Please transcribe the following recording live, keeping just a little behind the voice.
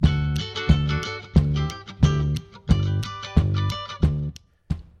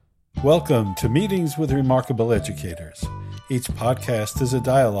Welcome to Meetings with Remarkable Educators. Each podcast is a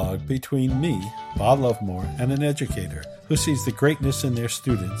dialogue between me, Bob Lovemore, and an educator who sees the greatness in their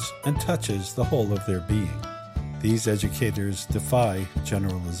students and touches the whole of their being. These educators defy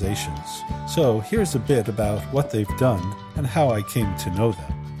generalizations. So here's a bit about what they've done and how I came to know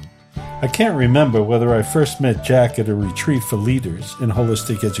them. I can't remember whether I first met Jack at a retreat for leaders in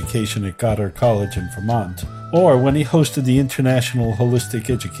holistic education at Goddard College in Vermont, or when he hosted the International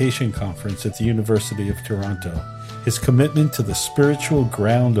Holistic Education Conference at the University of Toronto. His commitment to the spiritual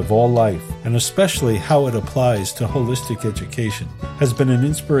ground of all life, and especially how it applies to holistic education, has been an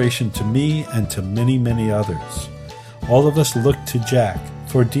inspiration to me and to many, many others. All of us look to Jack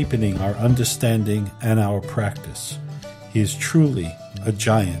for deepening our understanding and our practice. He is truly a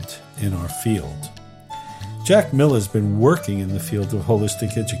giant in our field. Jack Miller has been working in the field of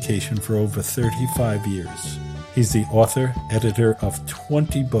holistic education for over 35 years. He's the author, editor of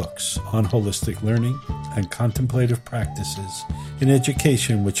 20 books on holistic learning and contemplative practices in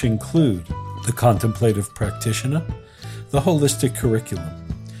education, which include The Contemplative Practitioner, The Holistic Curriculum,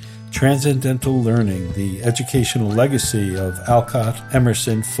 Transcendental Learning, The Educational Legacy of Alcott,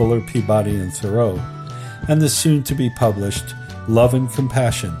 Emerson, Fuller, Peabody, and Thoreau, and the soon-to-be-published Love and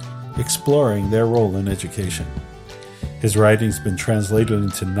Compassion, exploring their role in education. His writing's been translated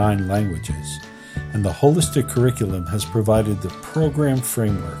into 9 languages, and the Holistic Curriculum has provided the program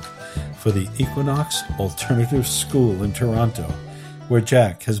framework for the Equinox Alternative School in Toronto, where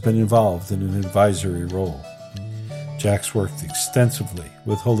Jack has been involved in an advisory role. Jack's worked extensively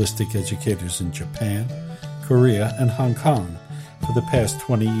with holistic educators in Japan, Korea, and Hong Kong for the past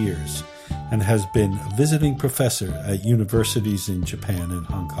 20 years, and has been a visiting professor at universities in Japan and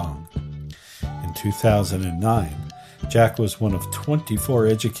Hong Kong. In 2009, Jack was one of 24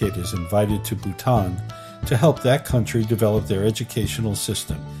 educators invited to Bhutan to help that country develop their educational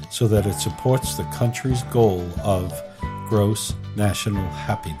system so that it supports the country's goal of gross national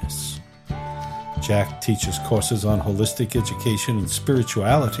happiness. Jack teaches courses on holistic education and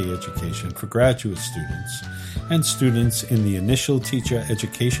spirituality education for graduate students and students in the Initial Teacher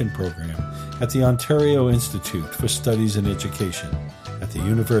Education Program at the Ontario Institute for Studies in Education at the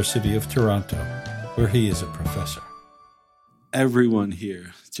University of Toronto, where he is a professor. Everyone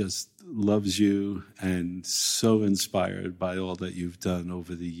here just loves you and so inspired by all that you've done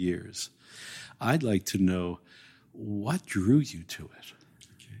over the years. I'd like to know what drew you to it.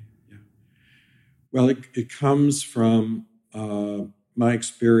 Well, it comes from my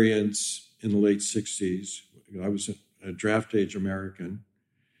experience in the late 60s. I was a draft-age American,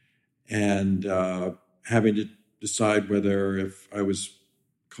 and having to decide whether if I was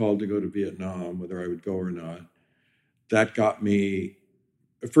called to go to Vietnam, whether I would go or not. That got me,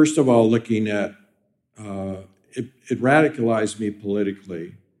 first of all, looking at, it radicalized me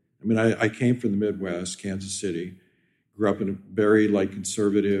politically. I mean, I came from the Midwest, Kansas City, grew up in a very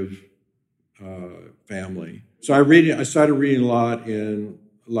conservative family. So I started reading a lot in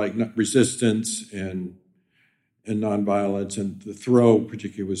resistance and nonviolence, and the Thoreau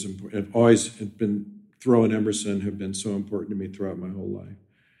particularly was important. Thoreau and Emerson have been so important to me throughout my whole life.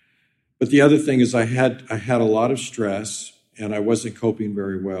 But the other thing is I had a lot of stress and I wasn't coping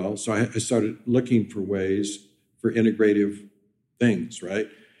very well. So I started looking for ways for integrative things, right?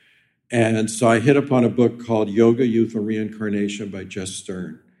 And so I hit upon a book called Yoga, Youth, and Reincarnation by Jess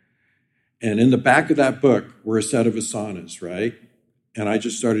Stern. And in the back of that book were a set of asanas, right? And I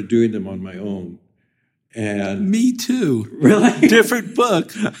just started doing them on my own. And me too. Really? Different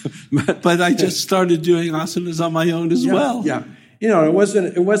book. But I just started doing asanas on my own as well. Yeah. It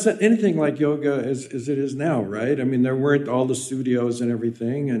wasn't anything like yoga as it is now, right? I mean, there weren't all the studios and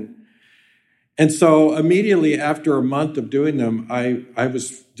everything. And so immediately after a month of doing them, I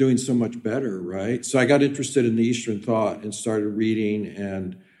was doing so much better, right? So I got interested in the Eastern thought and started reading,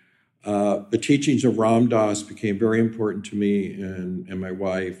 and the teachings of Ram Dass became very important to me and my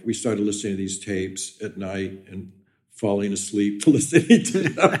wife. We started listening to these tapes at night and falling asleep listening to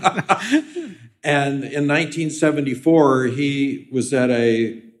them. And in 1974, he was at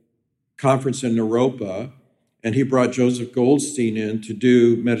a conference in Naropa, and he brought Joseph Goldstein in to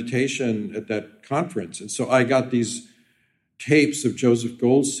do meditation at that conference. And so I got these tapes of Joseph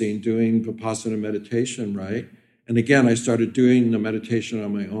Goldstein doing Vipassana meditation, right? And again, I started doing the meditation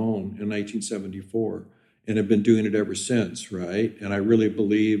on my own in 1974 and have been doing it ever since, right? And I really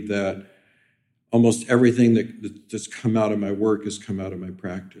believe that almost everything that's come out of my work has come out of my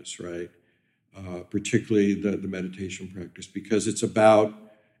practice, right? Particularly the meditation practice, because it's about,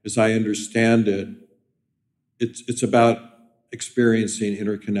 as I understand it, it's about experiencing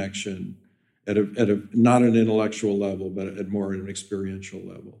interconnection at a not an intellectual level, but at more an experiential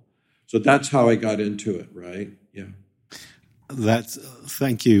level. So that's how I got into it, right? Yeah.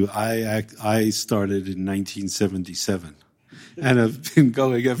 Thank you. I started in 1977 and have been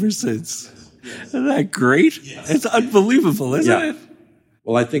going ever since. Isn't that great? Yes. It's unbelievable, isn't it?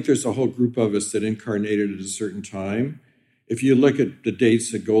 Well, I think there's a whole group of us that incarnated at a certain time. If you look at the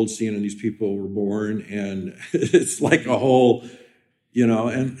dates that Goldstein and these people were born, and it's like a whole,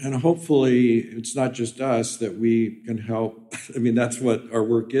 and hopefully it's not just us that we can help. I mean, that's what our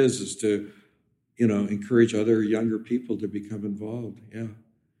work is to, encourage other younger people to become involved. Yeah.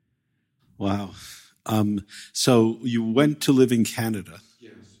 Wow. So you went to live in Canada.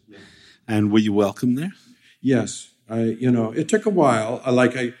 Yes. Yeah. And were you welcome there? Yes. It took a while.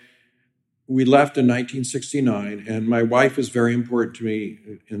 We left in 1969, and my wife was very important to me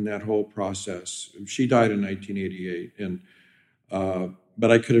in that whole process. She died in 1988,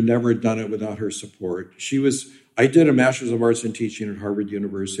 but I could have never done it without her support. I did a Master's of Arts in Teaching at Harvard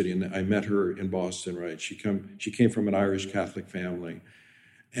University, and I met her in Boston, right? She came from an Irish Catholic family,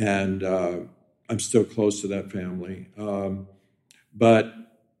 and I'm still close to that family. But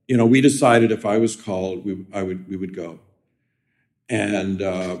we decided if I was called, we would go. And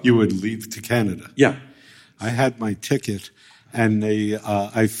you would leave to Canada. Yeah, I had my ticket, and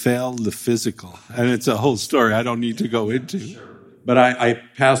I failed the physical, and it's a whole story I don't need to go into. Sure. But I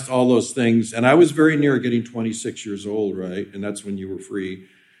passed all those things, and I was very near getting 26 years old, right? And that's when you were free.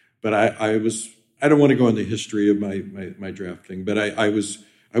 But I don't want to go into the history of my drafting, but I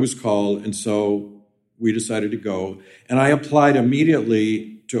was called, and so we decided to go. And I applied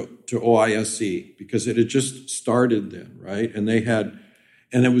immediately to OISC because it had just started then, right? And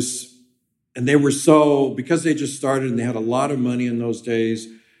because they just started and they had a lot of money in those days,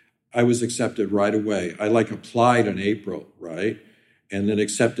 I was accepted right away. I applied in April, right? And then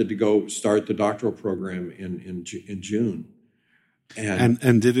accepted to go start the doctoral program in June.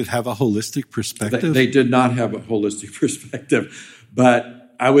 And did it have a holistic perspective? They did not have a holistic perspective,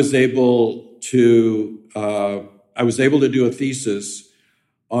 but I was able to do a thesis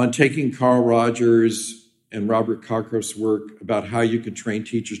on taking Carl Rogers and Robert Cockroft's work about how you could train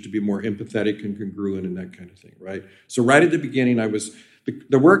teachers to be more empathetic and congruent and that kind of thing, right? So right at the beginning,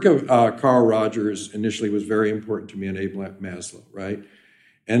 the work of Carl Rogers initially was very important to me and Abraham Maslow, right?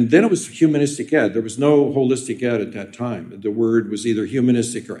 And then it was humanistic ed. There was no holistic ed at that time. The word was either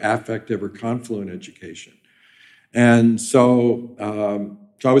humanistic or affective or confluent education. And so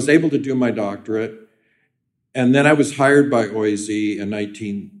I was able to do my doctorate. And then I was hired by OISC in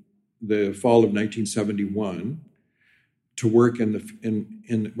the fall of 1971 to work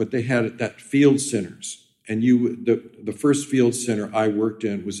in what they had at that field centers. And the first field center I worked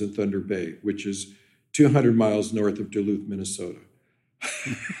in was in Thunder Bay, which is 200 miles north of Duluth, Minnesota.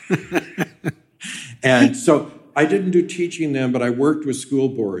 And so I didn't do teaching then, but I worked with school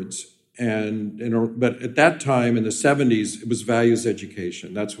boards. But at that time, in the 70s, it was values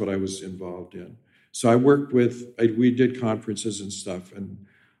education. That's what I was involved in. So I worked we did conferences and stuff, and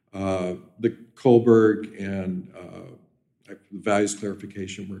the Kohlberg and values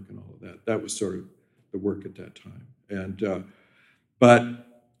clarification work and all of that. That was sort of the work at that time. But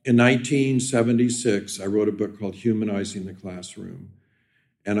in 1976, I wrote a book called Humanizing the Classroom.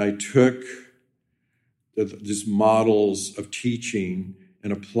 And I took these models of teaching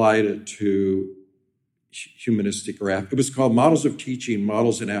and applied it to humanistic it was called Models of Teaching,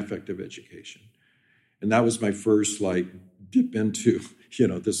 Models in Affective Education. And that was my first dip into,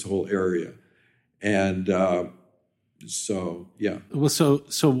 this whole area. And so, yeah. Well,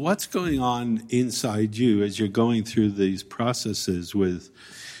 so what's going on inside you as you're going through these processes with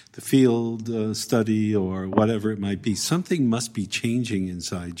the field study or whatever it might be? Something must be changing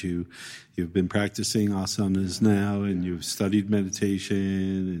inside you. You've been practicing asanas now, and you've studied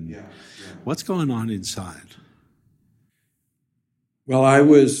meditation. And what's going on inside? Well, I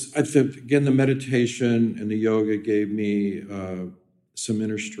think, again, the meditation and the yoga gave me some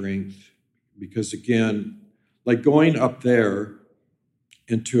inner strength because, again, going up there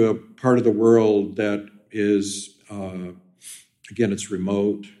into a part of the world that is, again, it's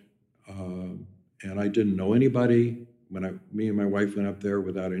remote. And I didn't know anybody when me and my wife went up there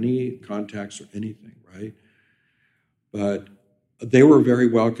without any contacts or anything, right? But they were very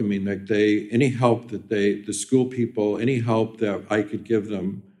welcoming. Any help that the school people, any help that I could give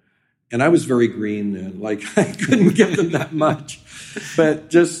them, and I was very green then, I couldn't give them that much, but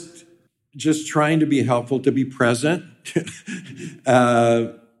just trying to be helpful, to be present,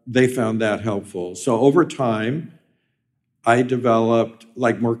 they found that helpful. So over time, I developed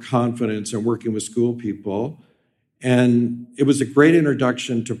more confidence in working with school people. And it was a great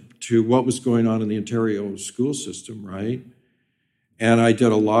introduction to what was going on in the Ontario school system, right? And I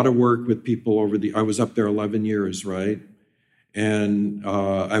did a lot of work with people I was up there 11 years, right? And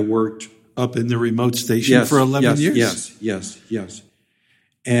I worked up in the remote station for 11 years? Yes.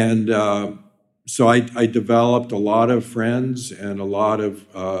 And so I developed a lot of friends and a lot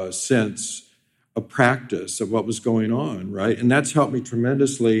of sense of practice of what was going on, right? And that's helped me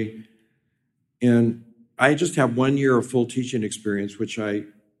tremendously. And I just have 1 year of full teaching experience, which I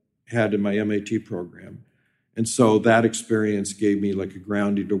had in my MAT program. And so that experience gave me like a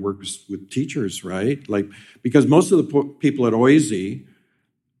grounding to work with teachers, right? Like, because most of the people at OISE,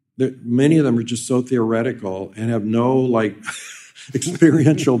 many of them are just so theoretical and have no like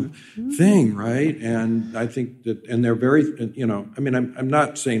experiential thing, right? And I think that, and they're very, I'm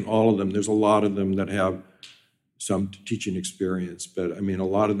not saying all of them. There's a lot of them that have some teaching experience, but I mean, a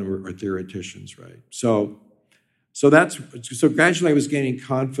lot of them are theoreticians, right? So gradually I was gaining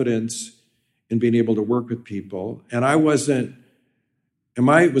confidence in being able to work with people. And it was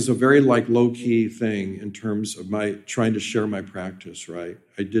a very like low-key thing in terms of my trying to share my practice, right?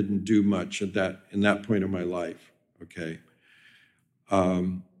 I didn't do much in that point of my life, okay? A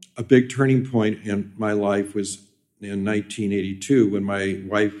big turning point in my life was in 1982 when my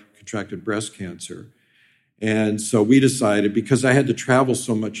wife contracted breast cancer. And so we decided, because I had to travel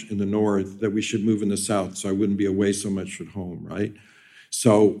so much in the north, that we should move in the south so I wouldn't be away so much at home, right?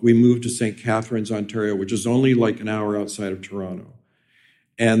 So we moved to St. Catharines, Ontario, which is only like an hour outside of Toronto.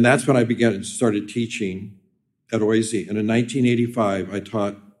 And that's when I started teaching at OISE. And in 1985, I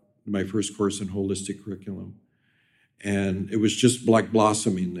taught my first course in holistic curriculum. And it was just like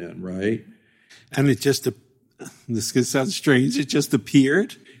blossoming then, right? And this could sound strange, it just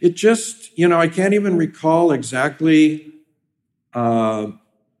appeared? It just, I can't even recall exactly, now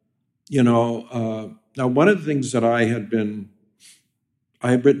one of the things that I had written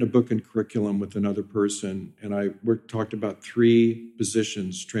a book in curriculum with another person, and I talked about 3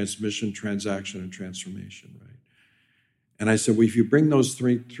 positions: transmission, transaction, and transformation, right? And I said, well, if you bring those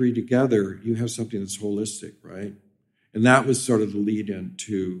three together, you have something that's holistic, right? And that was sort of the lead-in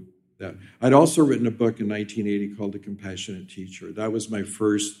to that. I'd also written a book in 1980 called The Compassionate Teacher. That was my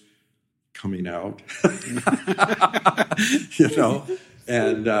first coming out,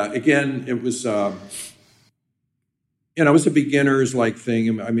 And again, it was... it was a beginner's like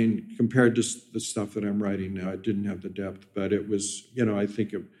thing. I mean, compared to the stuff that I'm writing now, it didn't have the depth, but it was, I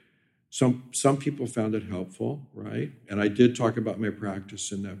think some people found it helpful, right? And I did talk about my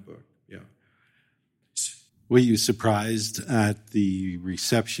practice in that book, yeah. Were you surprised at the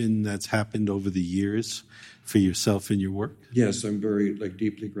reception that's happened over the years for yourself and your work? Yes, I'm very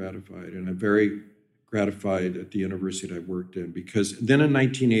deeply gratified, and I'm very gratified at the university I worked in, because then in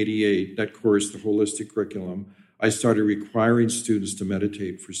 1988, that course, the holistic curriculum, I started requiring students to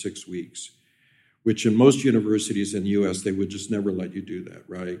meditate for 6 weeks, which in most universities in the U.S., they would just never let you do that,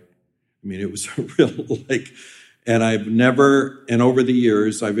 right? I mean, it was a real, and over the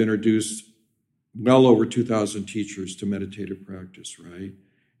years, I've introduced well over 2,000 teachers to meditative practice, right?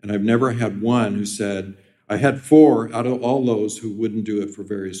 And I've never had one who said, I had 4 out of all those who wouldn't do it for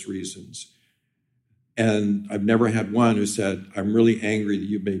various reasons. And I've never had one who said, I'm really angry that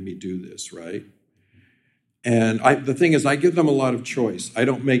you made me do this, right? And the thing is, I give them a lot of choice. I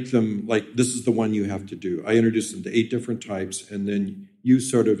don't make them this is the one you have to do. I introduce them to 8 different types, and then you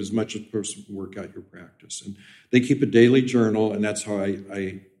sort of, as much as possible, work out your practice. And they keep a daily journal, and that's how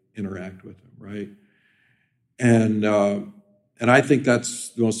I interact with them, right? And I think that's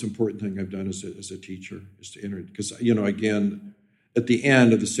the most important thing I've done as a teacher, is to because, again, at the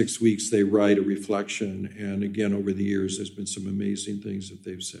end of the 6 weeks, they write a reflection. And again, over the years, there's been some amazing things that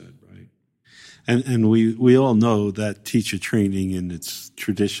they've said, right? And we all know that teacher training in its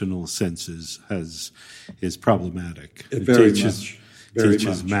traditional senses is problematic. Very much.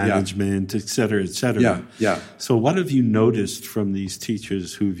 Teaches management, et cetera, et cetera. Yeah. So what have you noticed from these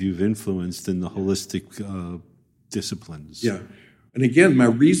teachers who you've influenced in the holistic disciplines? Yeah. And again, my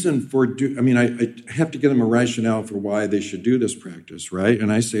reason for I have to give them a rationale for why they should do this practice, right? And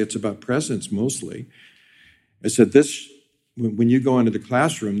I say it's about presence mostly. I said when you go into the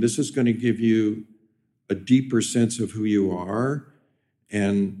classroom, this is going to give you a deeper sense of who you are.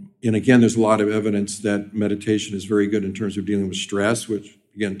 And again, there's a lot of evidence that meditation is very good in terms of dealing with stress, which,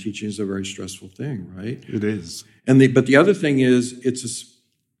 again, teaching is a very stressful thing, right? It is. But the other thing is,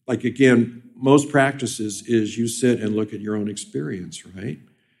 again, most practices is you sit and look at your own experience, right?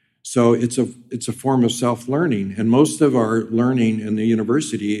 So it's a form of self-learning. And most of our learning in the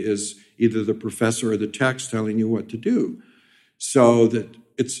university is either the professor or the text telling you what to do. So that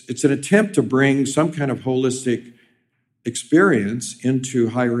it's an attempt to bring some kind of holistic experience into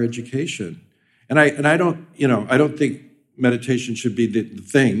higher education. And I don't think meditation should be the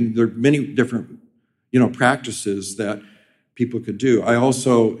thing. There are many different, practices that people could do. I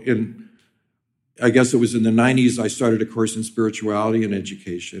also, I guess it was in the 90s, I started a course in spirituality and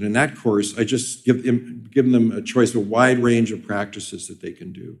education. In that course, I just give them a choice, a wide range of practices that they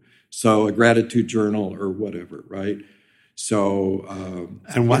can do. So a gratitude journal or whatever, right? So,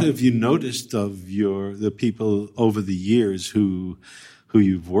 and what have you noticed of the people over the years who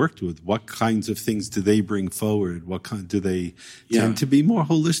you've worked with? What kinds of things do they bring forward? Do they tend to be more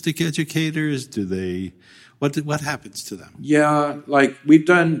holistic educators? What happens to them? Yeah, like we've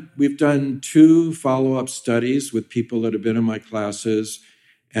done 2 follow-up studies with people that have been in my classes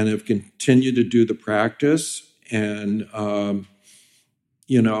and have continued to do the practice. And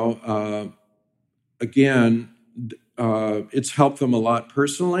again, it's helped them a lot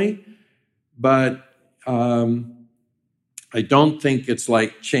personally, but I don't think it's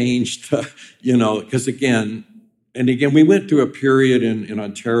like changed, because again, we went through a period in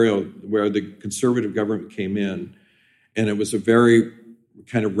Ontario where the Conservative government came in, and it was a very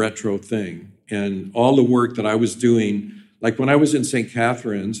kind of retro thing. And all the work that I was doing, like when I was in St.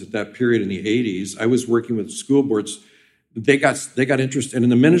 Catharines at that period in the 80s, I was working with school boards. They got interested,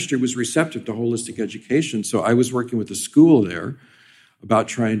 and the ministry was receptive to holistic education. So I was working with the school there about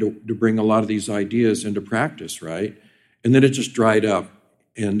trying to bring a lot of these ideas into practice, right? And then it just dried up,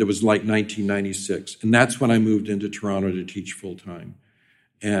 and it was like 1996. And that's when I moved into Toronto to teach full-time.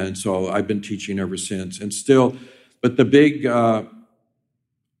 And so I've been teaching ever since. And still, but the big,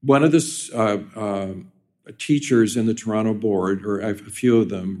 one of the teachers in the Toronto board, or a few of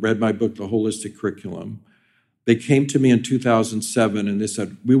them, read my book, The Holistic Curriculum. They came to me in 2007 and they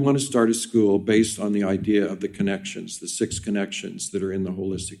said, we want to start a school based on the idea of the connections, the 6 connections that are in the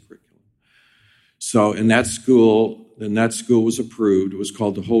holistic curriculum. So in that school was approved. It was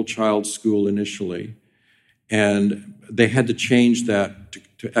called the Whole Child School initially. And they had to change that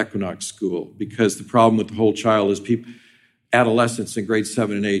to Equinox School, because the problem with the whole child is adolescents in grades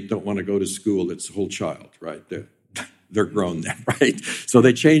 7 and 8 don't want to go to school. It's the whole child, right? They're grown then, right? So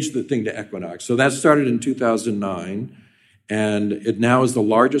they changed the thing to Equinox. So that started in 2009, and it now is the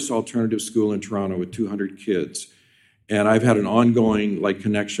largest alternative school in Toronto with 200 kids. And I've had an ongoing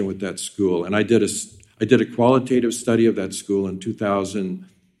connection with that school. And I did a qualitative study of that school in 2000.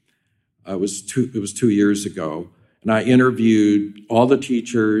 It was 2 years ago, and I interviewed all the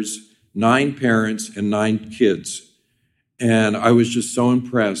teachers, 9 parents, and 9 kids. And I was just so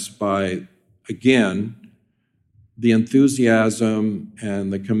impressed by, again, the enthusiasm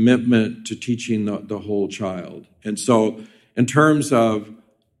and the commitment to teaching the whole child. And so in terms of,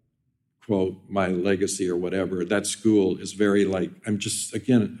 quote, my legacy or whatever, that school is very it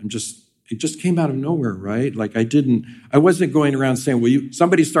just came out of nowhere, right? I wasn't going around saying, will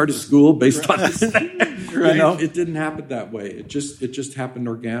somebody start a school based on this? Right. It didn't happen that way. It just happened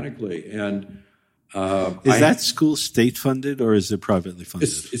organically. And is that school state funded or is it privately funded?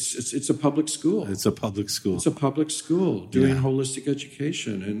 It's a public school. It's a public school. It's a public school doing holistic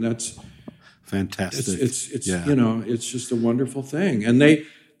education, and that's fantastic. It's just a wonderful thing. And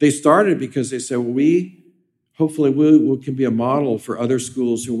they started because they said, well, hopefully we can be a model for other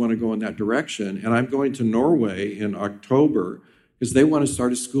schools who want to go in that direction. And I'm going to Norway in October because they want to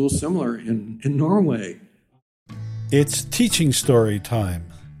start a school similar in Norway. It's teaching story time.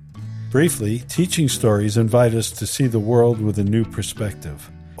 Briefly, teaching stories invite us to see the world with a new perspective,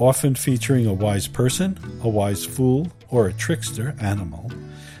 often featuring a wise person, a wise fool, or a trickster animal.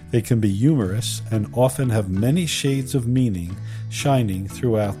 They can be humorous and often have many shades of meaning shining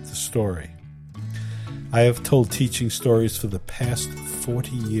throughout the story. I have told teaching stories for the past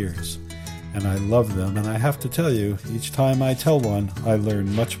 40 years, and I love them, and I have to tell you, each time I tell one, I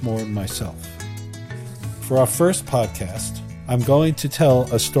learn much more myself. For our first podcast, I'm going to tell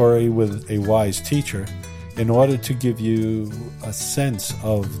a story with a wise teacher in order to give you a sense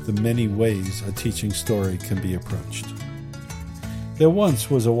of the many ways a teaching story can be approached. There once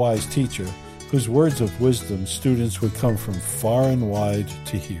was a wise teacher whose words of wisdom students would come from far and wide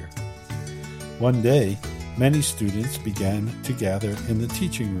to hear. One day, many students began to gather in the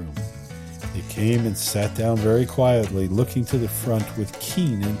teaching room. They came and sat down very quietly, looking to the front with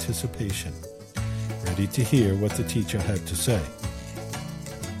keen anticipation, ready to hear what the teacher had to say.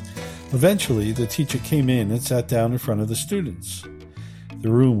 Eventually, the teacher came in and sat down in front of the students. The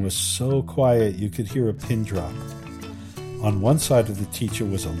room was so quiet you could hear a pin drop. On one side of the teacher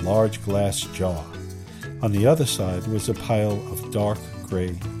was a large glass jar. On the other side was a pile of dark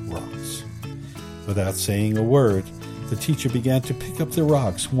gray rocks. Without saying a word, the teacher began to pick up the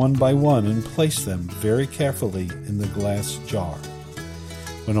rocks one by one and place them very carefully in the glass jar.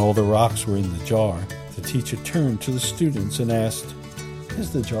 When all the rocks were in the jar, the The teacher turned to the students and asked, "Is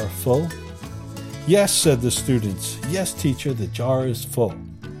the jar full?" "Yes," said the students. "Yes, teacher, the jar is full."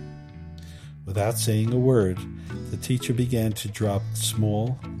 Without saying a word, the teacher began to drop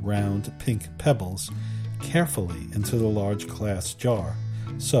small, round, pink pebbles carefully into the large glass jar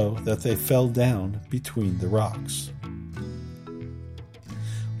so that they fell down between the rocks.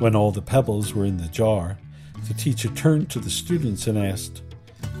 When all the pebbles were in the jar, the teacher turned to the students and asked,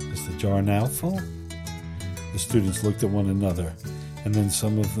 "Is the jar now full?" The students looked at one another, and then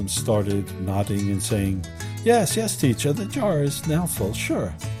some of them started nodding and saying, Yes, teacher, the jar is now full,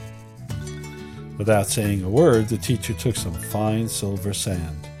 sure." Without saying a word, the teacher took some fine silver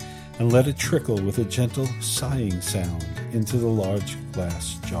sand and let it trickle with a gentle sighing sound into the large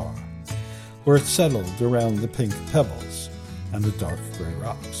glass jar, where it settled around the pink pebbles and the dark gray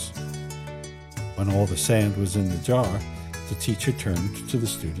rocks. When all the sand was in the jar, the teacher turned to the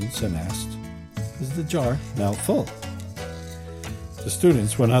students and asked, "Is the jar now full?" The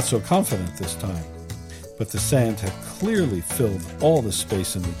students were not so confident this time, but the sand had clearly filled all the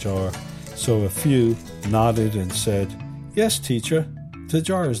space in the jar, so a few nodded and said, "Yes, teacher, the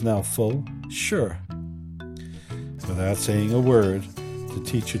jar is now full, sure." Without saying a word, the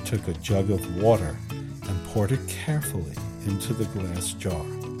teacher took a jug of water and poured it carefully into the glass jar.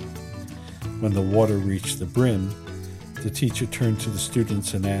 When the water reached the brim, the teacher turned to the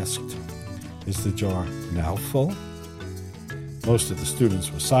students and asked, "Is the jar now full?" Most of the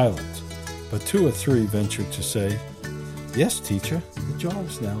students were silent, but 2 or 3 ventured to say, "Yes, teacher, the jar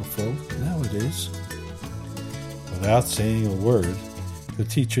is now full. Now it is." Without saying a word, the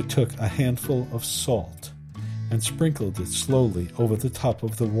teacher took a handful of salt and sprinkled it slowly over the top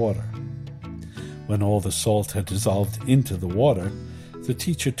of the water. When all the salt had dissolved into the water, the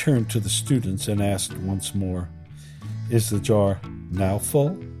teacher turned to the students and asked once more, "Is the jar now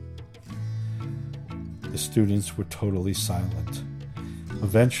full?" The students were totally silent.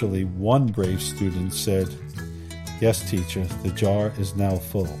 Eventually, one brave student said, "Yes, teacher, the jar is now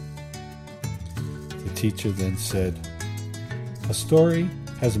full." The teacher then said, "A story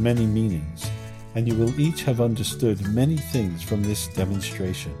has many meanings, and you will each have understood many things from this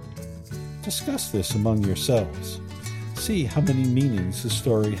demonstration. Discuss this among yourselves. See how many meanings the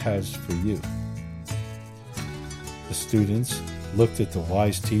story has for you." The students looked at the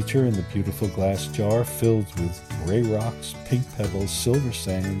wise teacher in the beautiful glass jar filled with gray rocks, pink pebbles, silver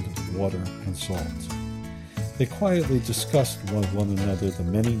sand, water, and salt. They quietly discussed with one another the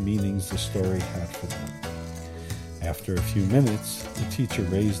many meanings the story had for them. After a few minutes, the teacher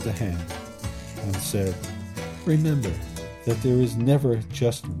raised a hand and said, "Remember that there is never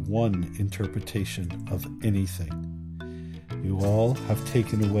just one interpretation of anything. You all have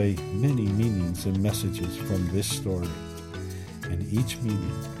taken away many meanings and messages from this story, and each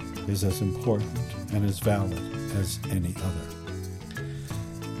meaning is as important and as valid as any other."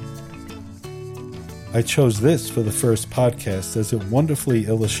 I chose this for the first podcast as it wonderfully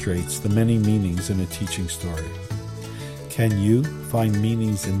illustrates the many meanings in a teaching story. Can you find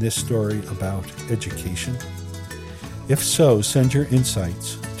meanings in this story about education? If so, send your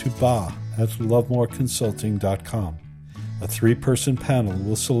insights to ba@lovemoreconsulting.com. A 3-person panel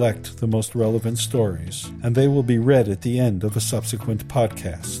will select the most relevant stories, and they will be read at the end of a subsequent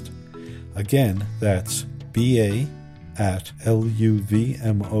podcast. Again, that's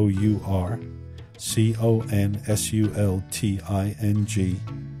ba@lovemoreconsulting.com.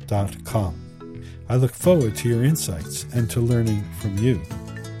 I look forward to your insights and to learning from you.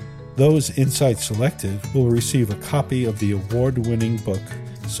 Those insights selected will receive a copy of the award-winning book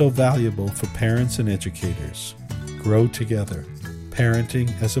so valuable for parents and educators, Grow Together, Parenting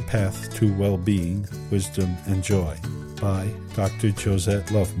as a Path to Well-Being, Wisdom, and Joy, by Dr.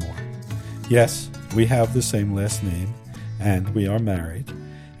 Josette Lovemore. Yes, we have the same last name, and we are married,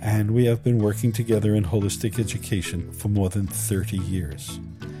 and we have been working together in holistic education for more than 30 years.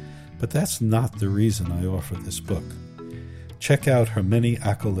 But that's not the reason I offer this book. Check out her many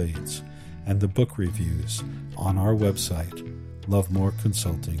accolades and the book reviews on our website,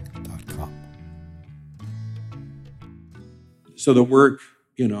 lovemoreconsulting.com. So the work,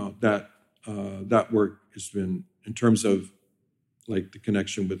 that work has been, in terms of like the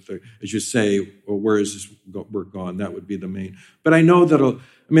connection with the, as you say, well, where is this work gone? That would be the main. But I know that,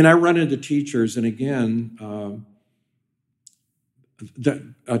 I run into teachers, and again,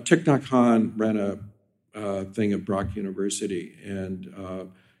 Thich Nhat Hanh ran a thing at Brock University, and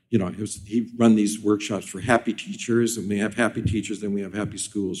he run these workshops for happy teachers, and we have happy teachers, then we have happy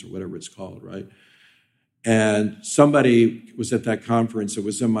schools, or whatever it's called, right? And somebody was at that conference. It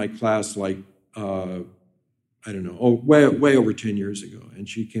was in my class, way over 10 years ago. And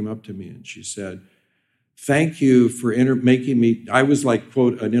she came up to me and she said, thank you for making me, I was like,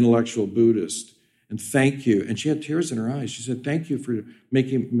 quote, an intellectual Buddhist. And thank you. And she had tears in her eyes. She said, thank you for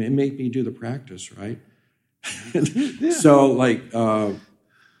make me do the practice, right? Yeah. So like,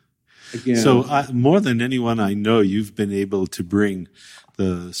 again. So more than anyone I know, you've been able to bring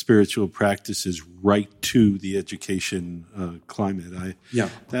the spiritual practices right to the education climate.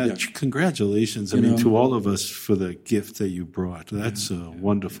 Congratulations. I mean, to all of us for the gift that you brought. That's a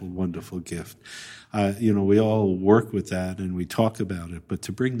wonderful, wonderful gift. We all work with that and we talk about it, but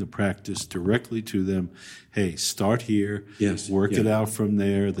to bring the practice directly to them, hey, start here, work it out from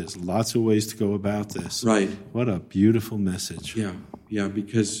there. There's lots of ways to go about this. Right. What a beautiful message. Yeah,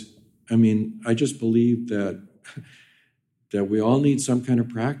 because, I mean, I just believe that we all need some kind of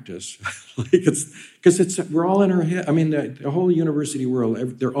practice. We're all in our head. I mean, the whole university world,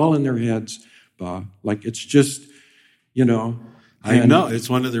 they're all in their heads, Bob. Like, it's just, I know. It's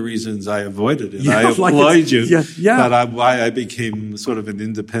one of the reasons I avoided it. I applaud you. Why I became sort of an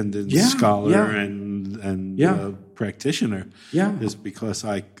independent scholar and practitioner. Is because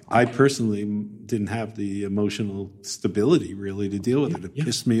I personally didn't have the emotional stability really to deal with it. It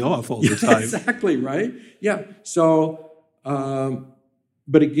pissed me off all the time. Exactly, right? Yeah. So,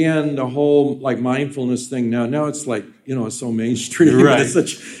 but again, the whole like mindfulness thing now it's like, it's so mainstream. Right. It's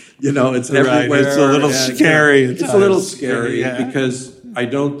such, it's everywhere. It's a little scary. It's a little scary because I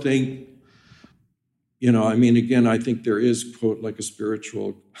don't think, again, I think there is, quote, like a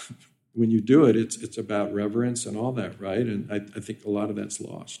spiritual, when you do it, it's about reverence and all that, right? And I think a lot of that's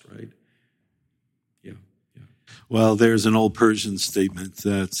lost, right? Yeah. Well, there's an old Persian statement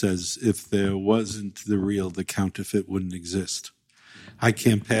that says, if there wasn't the real, the counterfeit wouldn't exist. I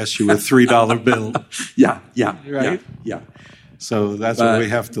can't pass you a $3 bill. Yeah. Right? Yeah. So that's what we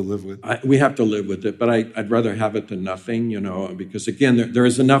have to live with. We have to live with it, but I'd rather have it than nothing, because, again, there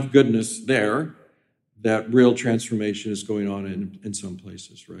is enough goodness there that real transformation is going on in some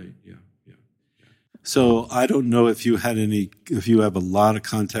places, right? Yeah. So I don't know if you have a lot of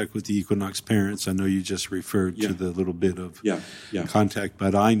contact with the Equinox parents. I know you just referred to the little bit of contact,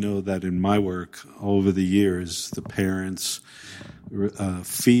 but I know that in my work over the years, the parents'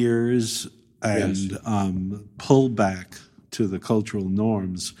 fears and pullback to the cultural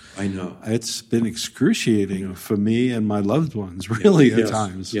norms. I know. It's been excruciating for me and my loved ones, really, at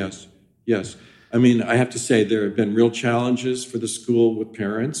times. Yes. I mean, I have to say there have been real challenges for the school with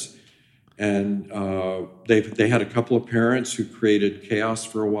parents. And they had a couple of parents who created chaos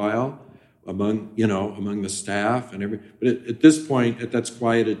for a while among the staff and everything. But at this point, that's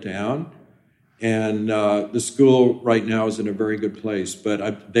quieted down. And the school right now is in a very good place.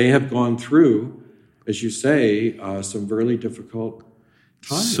 But they have gone through, as you say, some really difficult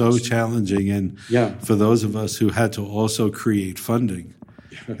times. So challenging. And for those of us who had to also create funding,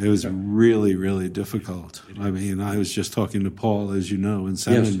 it was really, really difficult. I mean, I was just talking to Paul, as you know, in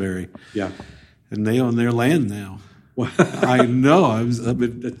Salmonberry. Yeah. And they own their land now. I know. And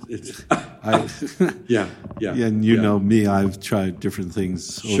you know me, I've tried different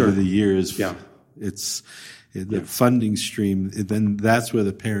things over the years. Yeah. It's the funding stream. Then that's where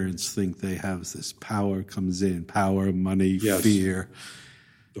the parents think they have this power comes in. Power, money, fear.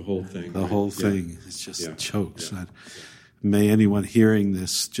 The whole thing. The whole thing. It just chokes. May anyone hearing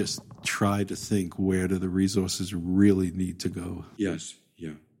this just try to think, where do the resources really need to go? Yes.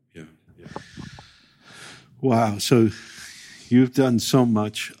 Yeah. Wow. So you've done so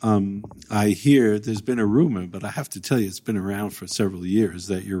much. I hear there's been a rumor, but I have to tell you, it's been around for several years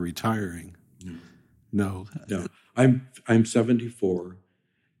that you're retiring. No. I'm 74.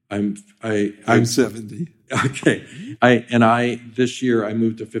 I'm 70. Okay. This year I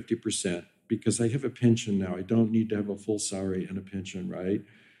moved to 50%. Because I have a pension now. I don't need to have a full salary and a pension, right?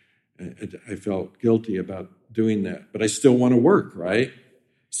 I felt guilty about doing that. But I still want to work, right?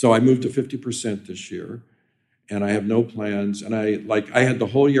 So I moved to 50% this year. And I have no plans. And I had the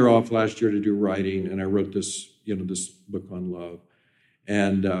whole year off last year to do writing. And I wrote this book on love.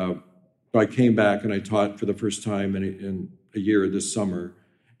 And I came back and I taught for the first time in a year this summer.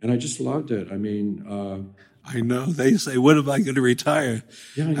 And I just loved it. I mean... I know. They say, when am I going to retire?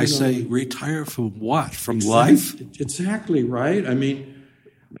 I say, retire from what? From life? Exactly, right? I mean,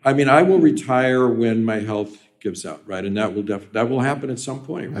 I will retire when my health gives out, right? And that will happen at some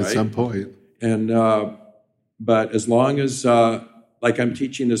point, right? At some point. And but as long as I'm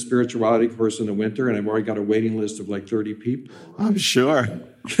teaching the spirituality course in the winter, and I've already got a waiting list of like 30 people. I'm sure.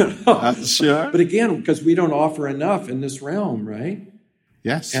 I'm sure. But again, because we don't offer enough in this realm, right?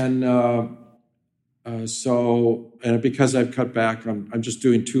 Yes. And so because I've cut back, I'm just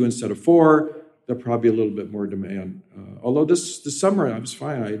doing 2 instead of 4. probably a little bit more demand. Although this summer I was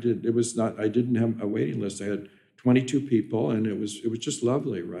fine. I didn't have a waiting list. I had 22 people, and it was just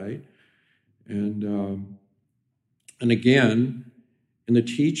lovely, right? And again, in the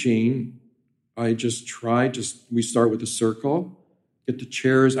teaching, I just try we start with a circle, get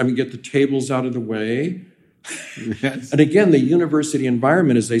the tables out of the way. Yes. And again, the university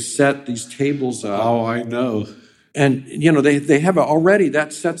environment is they set these tables up. Oh, I know. And, they have already,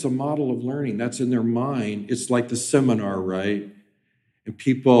 that sets a model of learning. That's in their mind. It's like the seminar, right? And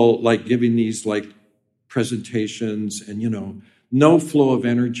people like giving these like presentations and, no flow of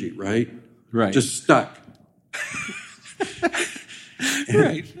energy, right? Right. Just stuck.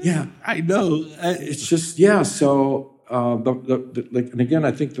 Right. Yeah. I know. It's just, yeah. So, and again,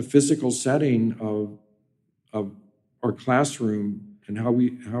 I think the physical setting of our classroom and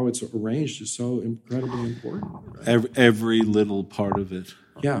how it's arranged is so incredibly important. Right? Every little part of it.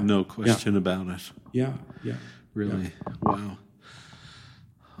 Yeah. No question about it. Yeah. Really. Yeah. Wow.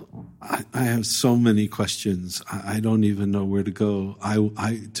 I have so many questions. I don't even know where to go.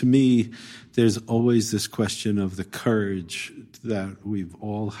 To me, there's always this question of the courage that we've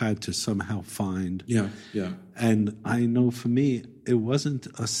all had to somehow find. Yeah. And I know for me, it wasn't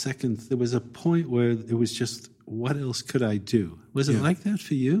a second. There was a point where it was just, what else could I do? Was it like that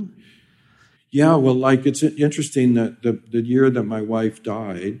for you? Yeah, well, like it's interesting that the year that my wife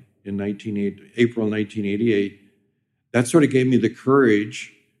died in April 1988, that sort of gave me the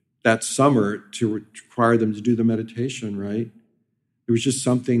courage that summer to require them to do the meditation, right? There was just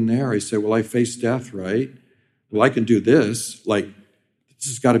something there. I said, well, I faced death, right? Well, I can do this. Like, this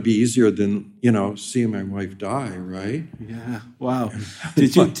has got to be easier than, seeing my wife die, right? Yeah. Wow.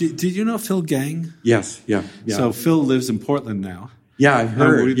 Did you know Phil Gang? Yes. Yeah. So Phil lives in Portland now. Yeah, I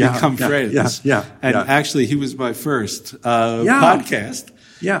heard. We've become friends. Yeah. And actually, he was my first podcast.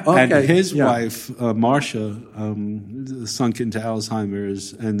 Yeah, okay. And his wife, Marcia, sunk into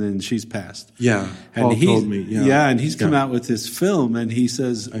Alzheimer's, and then she's passed. Yeah, and Paul told me. Yeah, and he's come out with this film, and he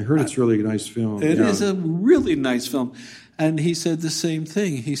says... I heard it's really a nice film. It is a really nice film. And he said the same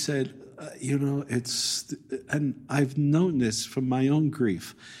thing. He said, it's... And I've known this from my own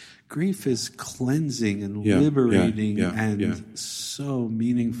grief. Grief is cleansing and liberating and so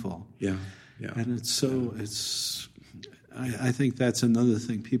meaningful. Yeah. And it's... I think that's another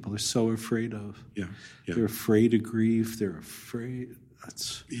thing people are so afraid of. Yeah. They're afraid of grief. They're afraid.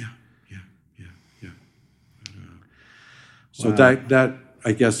 Yeah. So that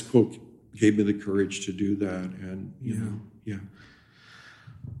I guess quote gave me the courage to do that, and yeah.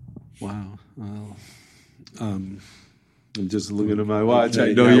 Wow. Well, I'm just looking at my watch.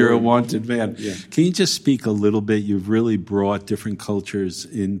 Okay, I know you're a wanted man. Yeah. Can you just speak a little bit? You've really brought different cultures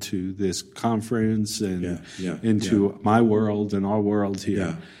into this conference and into my world and our world here.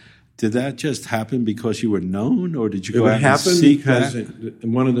 Yeah. Did that just happen because you were known, or did you go out and happened seek because that?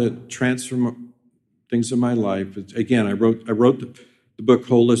 One of the transform things in my life, again, I wrote the book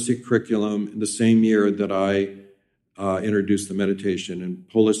Holistic Curriculum in the same year that I introduced the meditation, and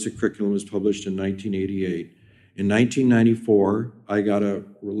Holistic Curriculum was published in 1988. In 1994, I got a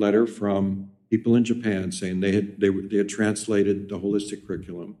letter from people in Japan saying they had translated the Holistic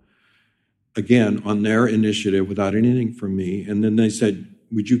Curriculum, again, on their initiative without anything from me. And then they said,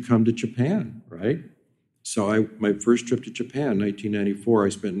 would you come to Japan, right? So my first trip to Japan, 1994, I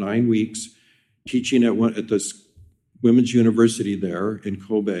spent 9 weeks teaching at this women's university there in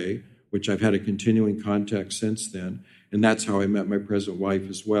Kobe, which I've had a continuing contact since then. And that's how I met my present wife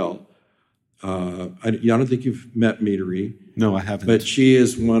as well. I don't think you've met Midori. No, I haven't. But she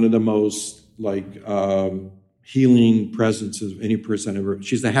is one of the most healing presences of any person I've ever.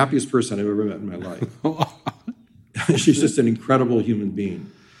 She's the happiest person I've ever met in my life. She's just an incredible human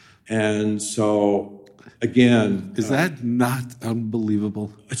being, and so again, is that not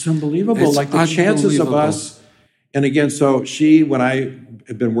unbelievable? It's unbelievable. It's like the chances of us. And again, so when I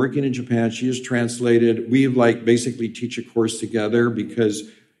have been working in Japan, she has translated. We basically teach a course together because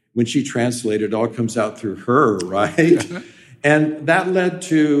when she translated, it all comes out through her, right? And that led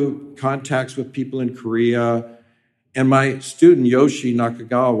to contacts with people in Korea. And my student, Yoshi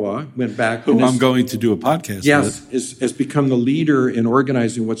Nakagawa, went back. Who I'm going to do a podcast with. Has become the leader in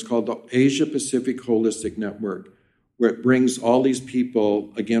organizing what's called the Asia Pacific Holistic Network, where it brings all these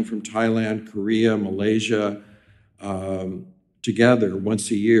people, again, from Thailand, Korea, Malaysia, together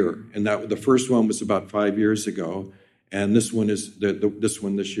once a year. And the first one was about 5 years ago. And this one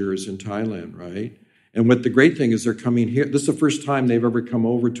this year is in Thailand, right? And what the great thing is they're coming here. This is the first time they've ever come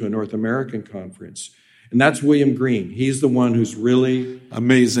over to a North American conference. And that's William Green. He's the one who's really...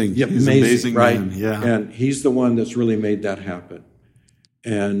 Amazing. Yeah, he's amazing, right? Man. Yeah. And he's the one that's really made that happen.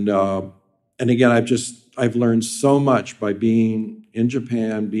 And And again, I've learned so much by being in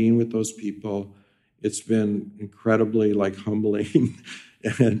Japan, being with those people. It's been incredibly humbling.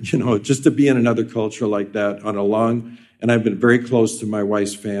 And, just to be in another culture like that and I've been very close to my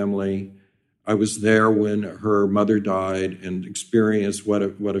wife's family. I was there when her mother died and experienced what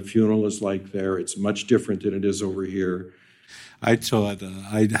a funeral is like there. It's much different than it is over here. I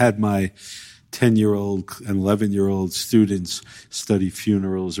had my 10-year-old and 11-year-old students study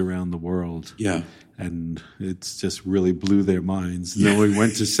funerals around the world. Yeah. And it's just really blew their minds. And then we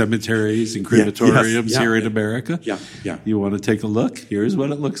went to cemeteries and crematoriums here in America. Yeah, yeah. You want to take a look? Here's what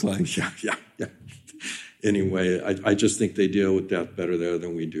it looks like. Yeah. Anyway, I just think they deal with death better there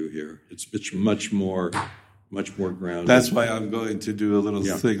than we do here. It's much more grounded. That's why I'm going to do a little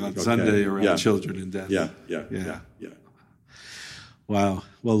thing on Sunday around children and death. Yeah. Wow.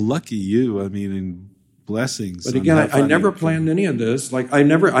 Well, lucky you. I mean, and blessings. But again, I never planned any of this.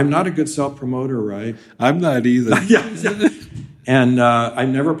 I'm not a good self-promoter, right? I'm not either. Yeah. And I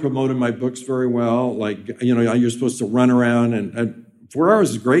never promoted my books very well. You're supposed to run around and 4 hours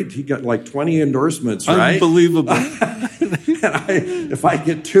is great. He got 20 endorsements, right? Unbelievable. If I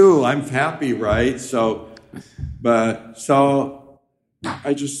get 2, I'm happy, right? So I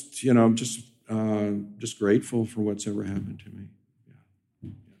just, I'm just grateful for what's ever happened to me.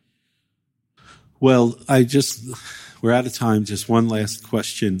 Well, we're out of time. Just one last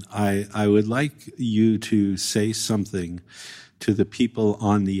question. I would like you to say something to the people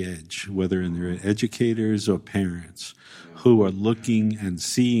on the edge, whether they're educators or parents, who are looking and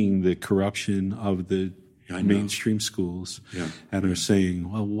seeing the corruption of the mainstream schools and are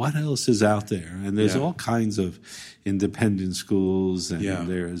saying, well, what else is out there? And there's all kinds of independent schools, and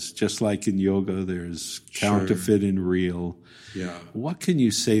there's, just like in yoga, there's counterfeit and real. Yeah. What can you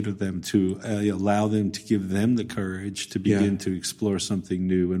say to them to allow them to give them the courage to begin to explore something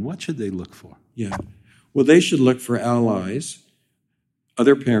new? And what should they look for? Yeah. Well, they should look for allies,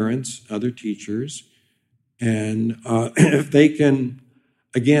 other parents, other teachers. And if they can,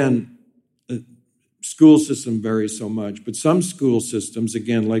 again, the school system varies so much, but some school systems,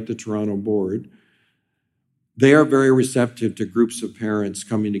 again, like the Toronto Board, they are very receptive to groups of parents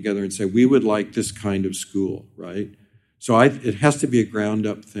coming together and say, we would like this kind of school, right? So it has to be a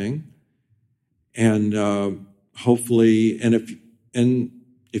ground-up thing. And hopefully, and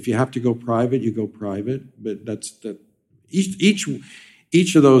if you have to go private, you go private, but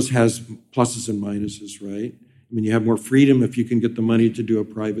each of those has pluses and minuses, right? I mean, you have more freedom if you can get the money to do a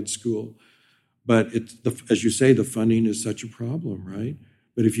private school. But as you say, the funding is such a problem, right?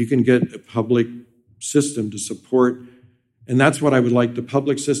 But if you can get a public system to support, and that's what I would like, the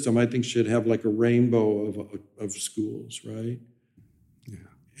public system, I think, should have a rainbow of schools, right? Yeah.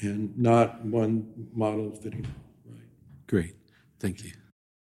 And not one model fitting all, right? Great. Thank you.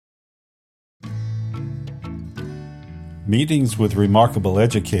 Meetings with Remarkable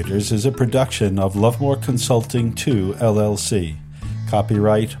Educators is a production of Lovemore Consulting II, LLC.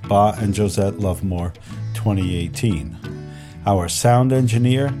 Copyright, Ba and Josette Lovemore, 2018. Our sound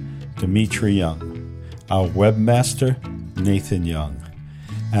engineer, Dimitri Young. Our webmaster, Nathan Young.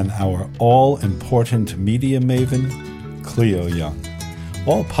 And our all-important media maven, Cleo Young.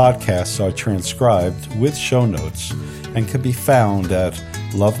 All podcasts are transcribed with show notes and can be found at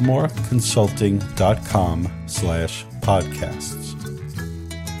lovemoreconsulting.com/podcasts.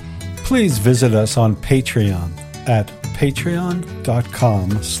 Please visit us on Patreon at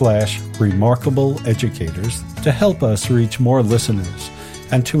patreon.com/remarkableeducators to help us reach more listeners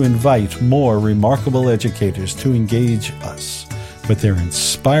and to invite more remarkable educators to engage us with their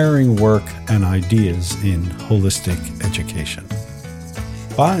inspiring work and ideas in holistic education.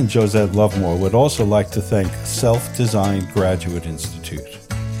 Ba and Josette Lovemore would also like to thank Self-Design Graduate Institute.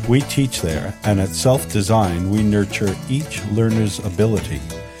 We teach there, and at Self-Design, we nurture each learner's ability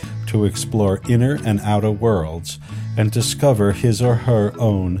to explore inner and outer worlds and discover his or her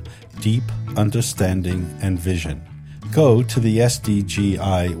own deep understanding and vision. Go to the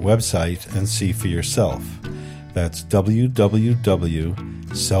SDGI website and see for yourself. That's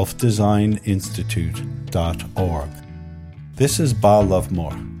www.selfdesigninstitute.org. This is Ba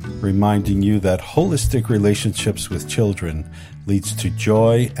Lovemore, reminding you that holistic relationships with children leads to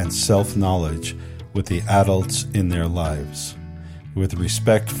joy and self-knowledge with the adults in their lives. With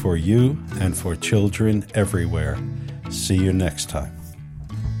respect for you and for children everywhere. See you next time.